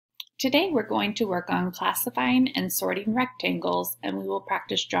Today we're going to work on classifying and sorting rectangles, and we will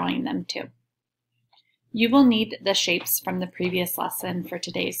practice drawing them too. You will need the shapes from the previous lesson for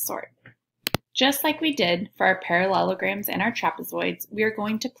today's sort. Just like we did for our parallelograms and our trapezoids, we are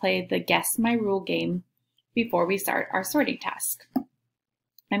going to play the Guess My Rule game before we start our sorting task.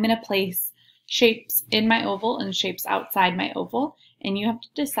 I'm going to place shapes in my oval and shapes outside my oval, and you have to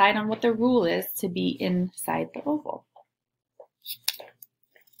decide on what the rule is to be inside the oval.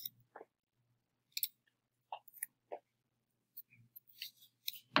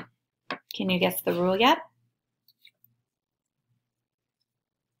 Can you guess the rule yet?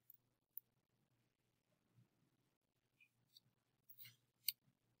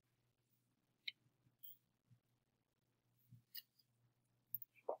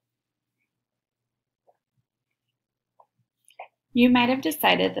 You might have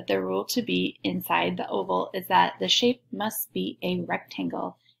decided that the rule to be inside the oval is that the shape must be a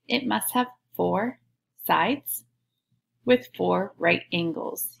rectangle. It must have 4 sides with 4 right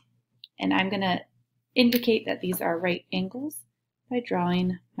angles. And I'm going to indicate that these are right angles by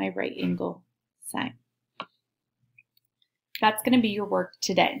drawing my right angle sign. That's going to be your work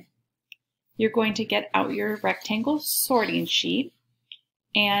today. You're going to get out your rectangle sorting sheet,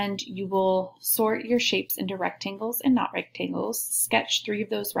 and you will sort your shapes into rectangles and not rectangles. Sketch 3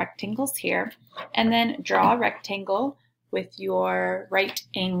 of those rectangles here, and then draw a rectangle with your right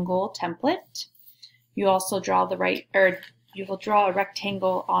angle template. You also draw you will draw a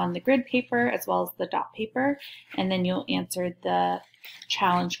rectangle on the grid paper as well as the dot paper, and then you'll answer the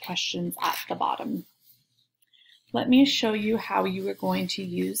challenge questions at the bottom. Let me show you how you are going to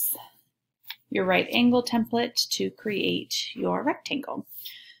use your right angle template to create your rectangle.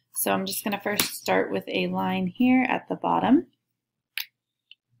 So I'm just going to first start with a line here at the bottom.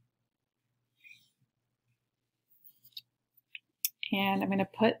 And I'm going to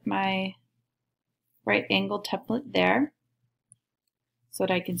put my right angle template there so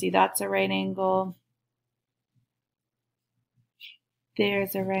that I can see that's a right angle.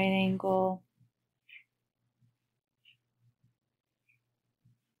 There's a right angle.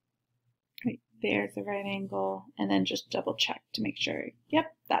 Right there's a right angle, and then just double check to make sure,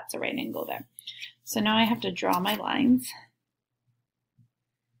 yep, that's a right angle there. So now I have to draw my lines.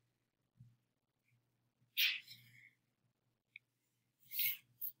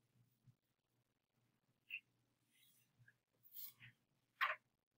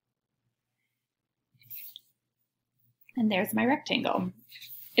 And there's my rectangle.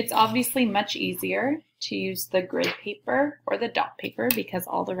 It's obviously much easier to use the grid paper or the dot paper because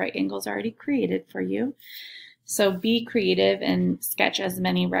all the right angles are already created for you. So be creative and sketch as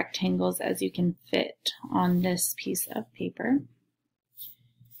many rectangles as you can fit on this piece of paper.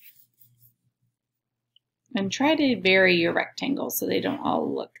 And try to vary your rectangles so they don't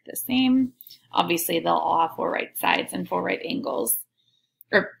all look the same. Obviously, they'll all have 4 right sides and 4 right angles,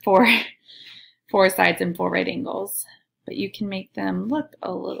 or 4 sides and 4 right angles. But you can make them look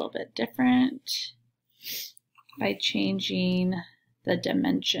a little bit different by changing the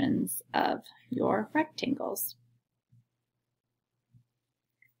dimensions of your rectangles.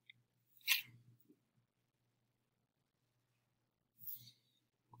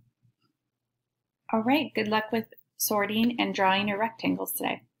 All right, good luck with sorting and drawing your rectangles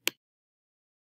today.